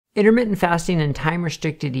Intermittent fasting and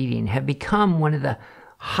time-restricted eating have become one of the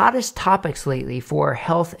hottest topics lately for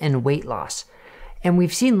health and weight loss. And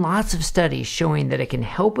we've seen lots of studies showing that it can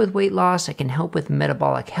help with weight loss, it can help with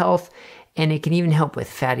metabolic health, and it can even help with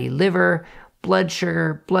fatty liver, blood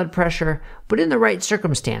sugar, blood pressure, but in the right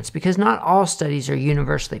circumstance, because not all studies are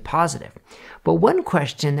universally positive. But one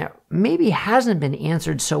question that maybe hasn't been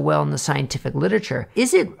answered so well in the scientific literature,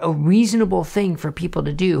 is it a reasonable thing for people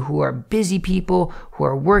to do who are busy people, who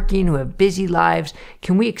are working, who have busy lives?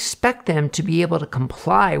 Can we expect them to be able to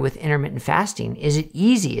comply with intermittent fasting? Is it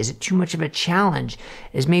easy? Is it too much of a challenge?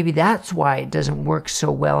 Is maybe that's why it doesn't work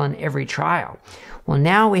so well in every trial? Well,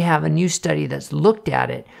 now we have a new study that's looked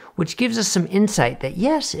at it, which gives us some insight that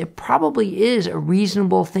yes, it probably is a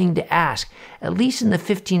reasonable thing to ask, at least in the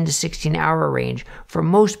 15 to 16 hour range for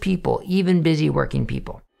most people, even busy working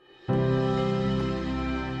people.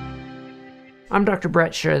 I'm Dr.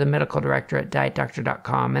 Brett Scher, the medical director at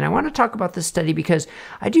DietDoctor.com, and I want to talk about this study because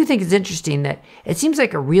I do think it's interesting that it seems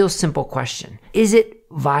like a real simple question. Is it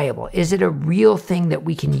viable? Is it a real thing that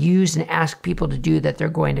we can use and ask people to do that they're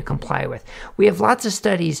going to comply with? We have lots of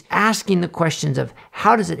studies asking the questions of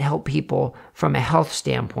how does it help people from a health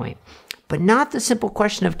standpoint, but not the simple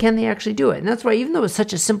question of can they actually do it? And that's why even though it's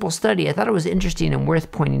such a simple study, I thought it was interesting and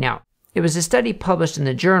worth pointing out. It was a study published in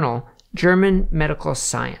the journal German Medical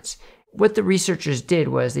Science. What the researchers did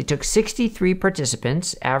was they took 63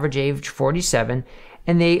 participants, average age 47,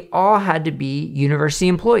 and they all had to be university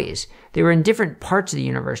employees. They were in different parts of the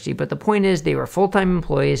university, but the point is they were full-time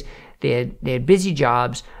employees, they had busy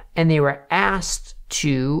jobs, and they were asked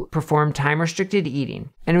to perform time-restricted eating.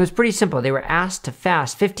 And it was pretty simple. They were asked to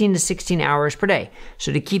fast 15 to 16 hours per day,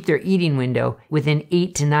 so to keep their eating window within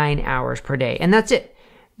 8 to 9 hours per day. And that's it.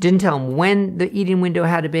 Didn't tell them when the eating window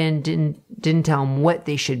had to be, didn't tell them what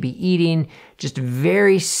they should be eating, just a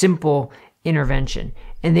very simple intervention.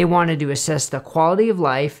 And they wanted to assess the quality of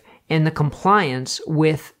life and the compliance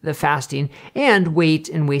with the fasting and weight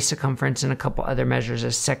and waist circumference and a couple other measures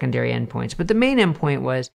as secondary endpoints. But the main endpoint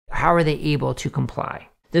was how are they able to comply?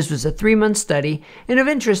 This was a 3-month study, and of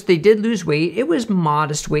interest, they did lose weight. It was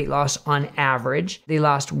modest weight loss on average. They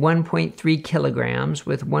lost 1.3 kilograms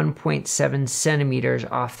with 1.7 centimeters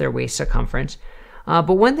off their waist circumference.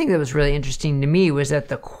 But one thing that was really interesting to me was that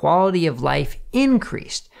the quality of life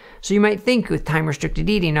increased. So you might think with time-restricted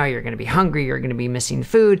eating, oh, you're going to be hungry, you're going to be missing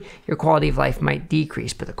food, your quality of life might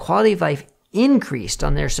decrease, but the quality of life increased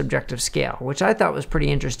on their subjective scale, which I thought was pretty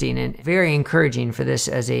interesting and very encouraging for this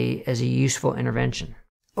as a useful intervention.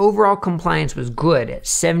 Overall compliance was good at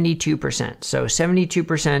 72%. So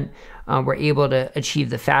 72% were able to achieve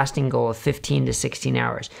the fasting goal of 15 to 16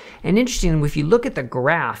 hours. And interestingly, if you look at the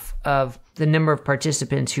graph of the number of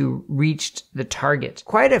participants who reached the target,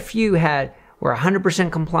 quite a few were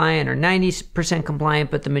 100% compliant or 90% compliant,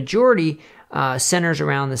 but the majority centers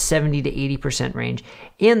around the 70 to 80% range.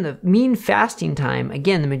 And the mean fasting time,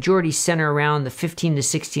 again, the majority center around the 15 to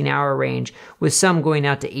 16 hour range, with some going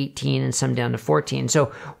out to 18 and some down to 14. So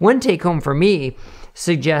one take home for me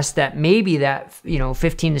suggests that maybe that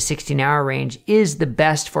 15 to 16 hour range is the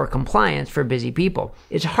best for compliance for busy people.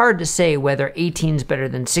 It's hard to say whether 18 is better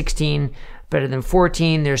than 16, better than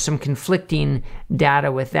 14. There's some conflicting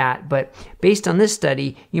data with that. But based on this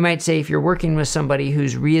study, you might say if you're working with somebody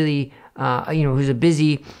who's really who's a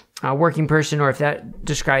busy working person, or if that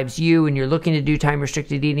describes you and you're looking to do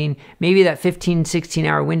time-restricted eating, maybe that 15,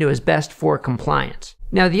 16-hour window is best for compliance.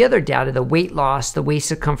 Now, the other data, the weight loss, the waist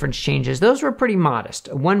circumference changes, those were pretty modest.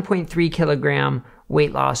 A 1.3 kilogram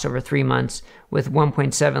weight loss over 3 months with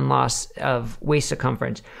 1.7 loss of waist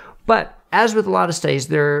circumference. But as with a lot of studies,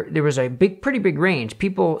 there was a pretty big range.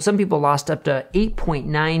 Some people lost up to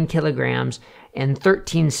 8.9 kilograms and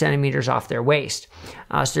 13 centimeters off their waist.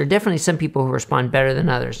 So there are definitely some people who respond better than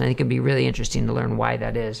others, and I think it'd be really interesting to learn why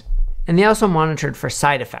that is. And they also monitored for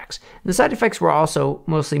side effects. And the side effects were also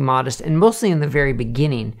mostly modest and mostly in the very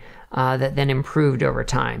beginning that then improved over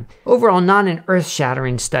time. Overall, not an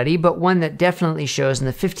earth-shattering study, but one that definitely shows in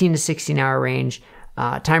the 15 to 16-hour range,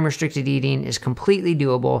 time-restricted eating is completely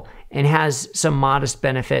doable and has some modest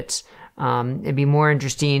benefits. It'd be more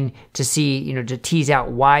interesting to see, to tease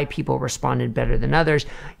out why people responded better than others.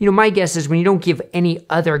 My guess is when you don't give any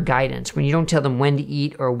other guidance, when you don't tell them when to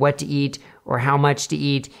eat or what to eat or how much to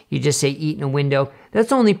eat, you just say eat in a window,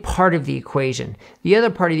 that's only part of the equation. The other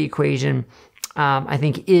part of the equation I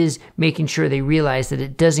think, is making sure they realize that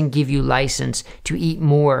it doesn't give you license to eat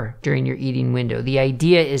more during your eating window. The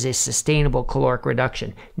idea is a sustainable caloric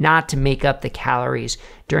reduction, not to make up the calories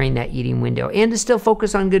during that eating window, and to still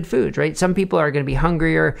focus on good foods, right? Some people are going to be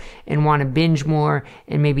hungrier and want to binge more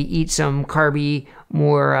and maybe eat some carby,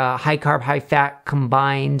 more high carb, high fat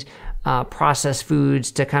combined processed foods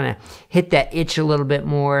to kind of hit that itch a little bit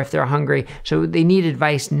more if they're hungry. So they need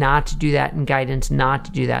advice not to do that and guidance not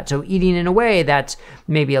to do that. So eating in a way that's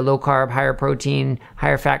maybe a low carb, higher protein,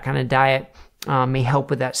 higher fat kind of diet may help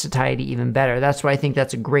with that satiety even better. That's why I think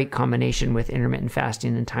that's a great combination with intermittent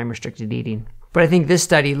fasting and time restricted eating. But I think this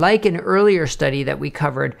study, like an earlier study that we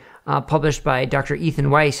covered, published by Dr. Ethan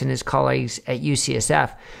Weiss and his colleagues at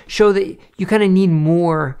UCSF, show that you kind of need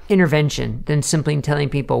more intervention than simply telling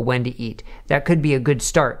people when to eat. That could be a good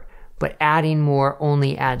start, but adding more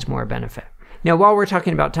only adds more benefit. Now, while we're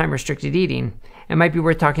talking about time-restricted eating, it might be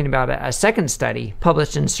worth talking about a second study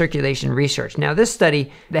published in Circulation Research. Now, this study,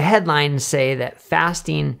 the headlines say that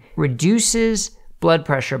fasting reduces blood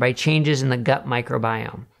pressure by changes in the gut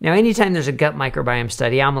microbiome. Now, anytime there's a gut microbiome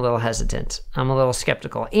study, I'm a little hesitant. I'm a little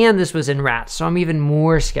skeptical. And this was in rats, so I'm even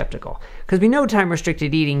more skeptical. Because we know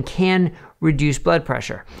time-restricted eating can reduce blood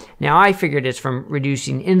pressure. Now, I figured it's from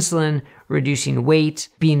reducing insulin, reducing weight,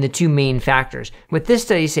 being the two main factors. With this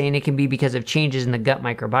study saying it can be because of changes in the gut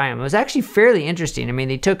microbiome, it was actually fairly interesting. I mean,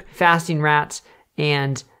 they took fasting rats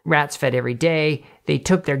and rats fed every day. They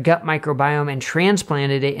took their gut microbiome and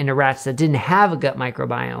transplanted it into rats that didn't have a gut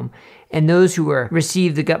microbiome. And those who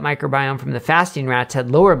received the gut microbiome from the fasting rats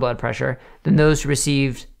had lower blood pressure than those who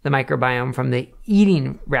received the microbiome from the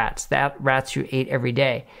eating rats, that rats who ate every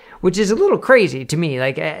day, which is a little crazy to me.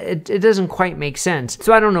 Like, it doesn't quite make sense.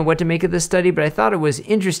 So I don't know what to make of this study, but I thought it was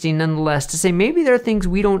interesting nonetheless to say maybe there are things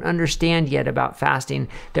we don't understand yet about fasting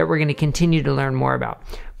that we're going to continue to learn more about.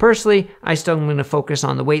 Personally, I still am going to focus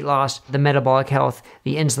on the weight loss, the metabolic health,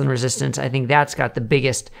 the insulin resistance. I think that's got the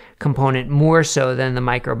biggest component, more so than the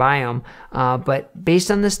microbiome. But based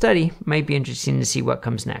on this study, it might be interesting to see what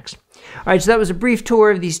comes next. All right, so that was a brief tour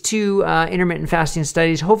of these two intermittent fasting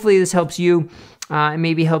studies. Hopefully this helps you. It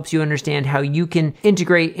maybe helps you understand how you can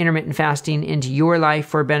integrate intermittent fasting into your life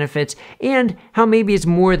for benefits, and how maybe it's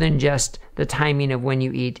more than just the timing of when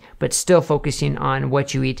you eat, but still focusing on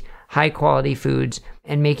what you eat, high quality foods,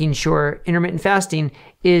 and making sure intermittent fasting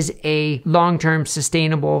is a long-term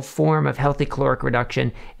sustainable form of healthy caloric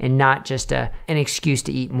reduction and not just an excuse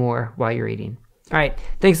to eat more while you're eating. All right,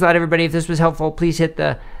 thanks a lot, everybody. If this was helpful, please hit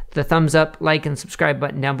the thumbs up, like, and subscribe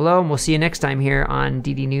button down below, and we'll see you next time here on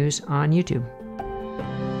DD News on YouTube.